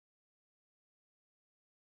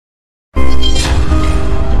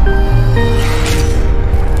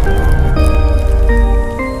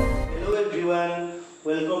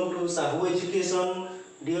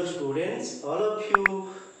students, all of you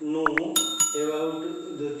know about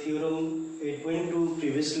the theorem 8.2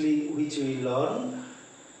 previously which we learned.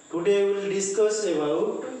 Today we will discuss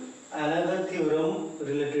about another theorem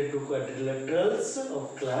related to quadrilaterals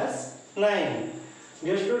of class 9.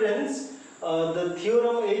 Dear students, the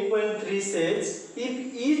theorem 8.3 says if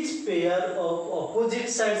each pair of opposite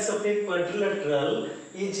sides of a quadrilateral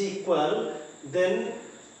is equal, then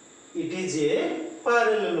it is a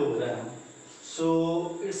parallelogram.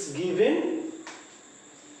 So it's given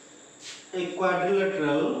a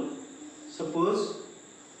quadrilateral. Suppose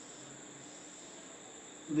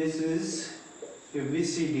this is a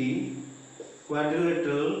ABCD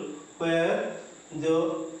quadrilateral where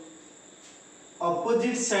the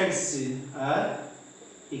opposite sides are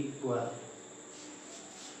equal.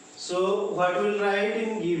 So what we'll write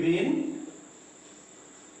in given?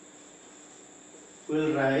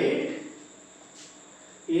 We'll write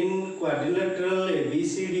in quadrilateral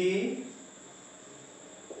ABCD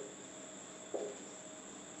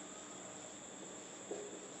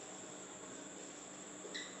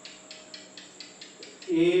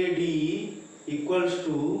AD equals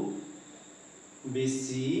to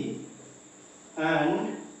BC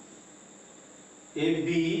and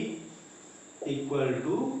AB equal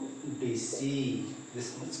to DC.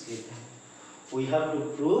 This much given. We have to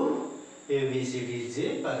prove ABCD is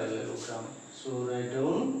a parallelogram. So write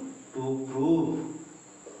down to prove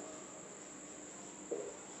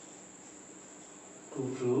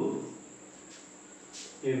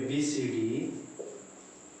ABCD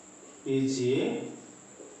is a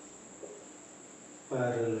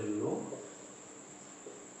parallelogram.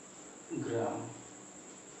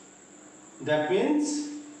 That means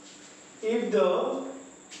if the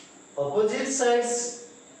opposite sides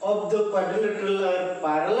of the quadrilateral are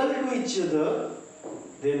parallel to each other,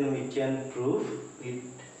 then we can prove it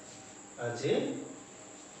as a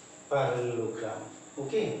parallelogram.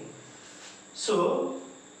 Okay. So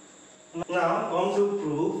now come to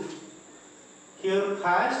prove. Here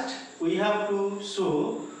first we have to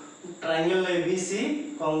show triangle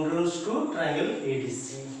ABC congruent to triangle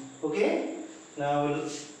ADC. Okay. Now we'll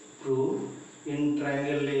prove in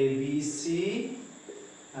triangle ABC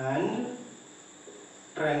and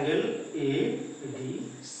triangle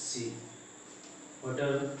ADC. What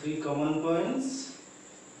are three common points?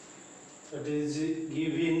 That is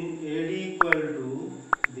given AD equal to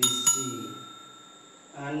BC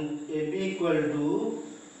and AB equal to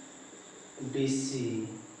DC.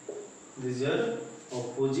 These are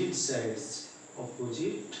opposite sides.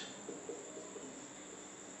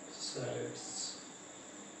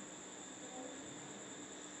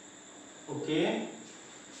 Okay.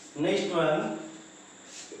 Next one,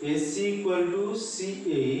 AC equal to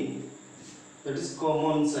CA, that is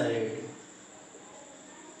common side.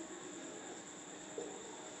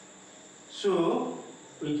 So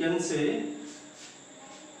we can say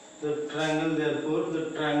the triangle, therefore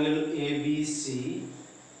the triangle ABC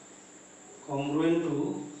congruent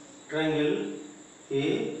to triangle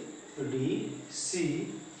ADC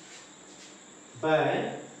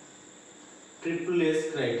by triple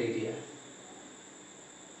S criteria.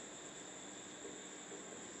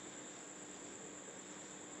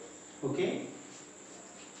 Okay.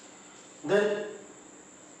 Then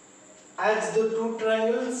as the two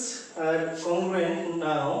triangles are congruent,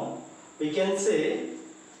 now we can say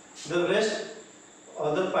the rest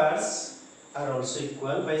other parts are also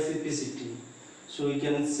equal by simplicity. So we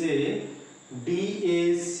can say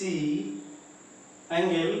DAC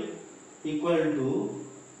angle equal to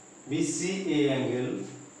BCA angle,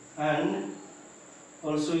 and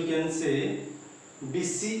also we can say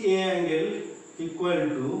BCA angle equal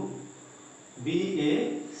to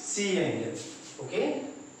BAC angle. Okay.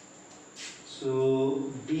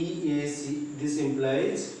 So DAC, this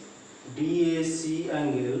implies DAC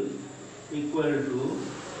angle equal to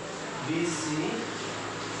BCA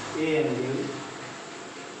angle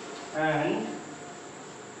and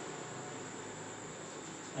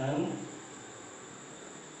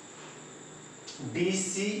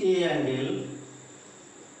DCA angle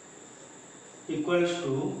equals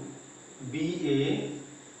to BAC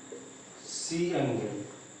angle.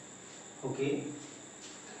 Okay,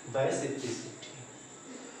 by simplicity.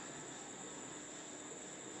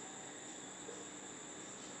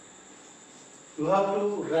 You have to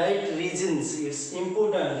write regions. It's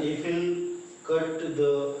important. If you cut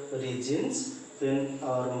the regions, then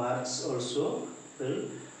our marks also will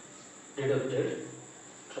deducted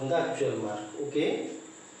from the actual mark. Okay.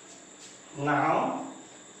 Now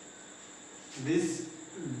this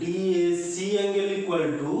DAC angle equal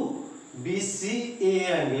to BCA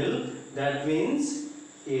angle, that means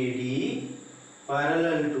AD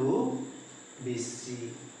parallel to BC,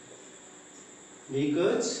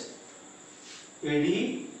 because AD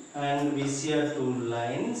and BC are two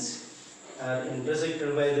lines are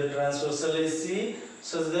intersected by the transversal AC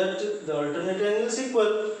such that the alternate angle is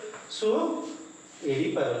equal. So AD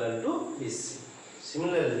parallel to BC.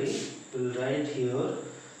 Similarly, we will write here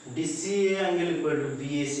DCA angle equal to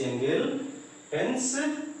BAC angle. Hence,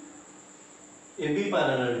 AB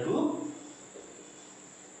parallel to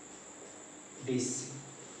DC.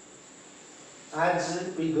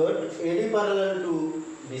 As we got AD parallel to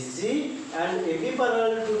BC and AB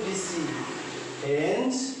parallel to DC,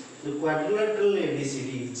 hence the quadrilateral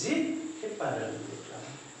ABCD is a parallelogram.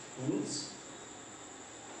 Means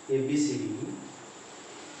ABCD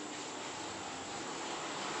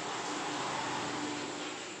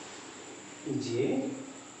is a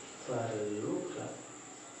parallelogram.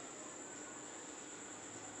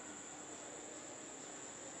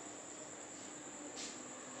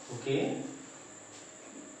 Okay,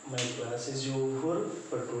 my class is over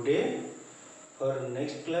for today. For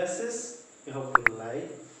next classes, you have to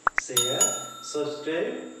like, share,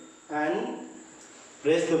 subscribe and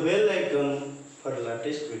press the bell icon for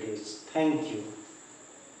latest videos. Thank you.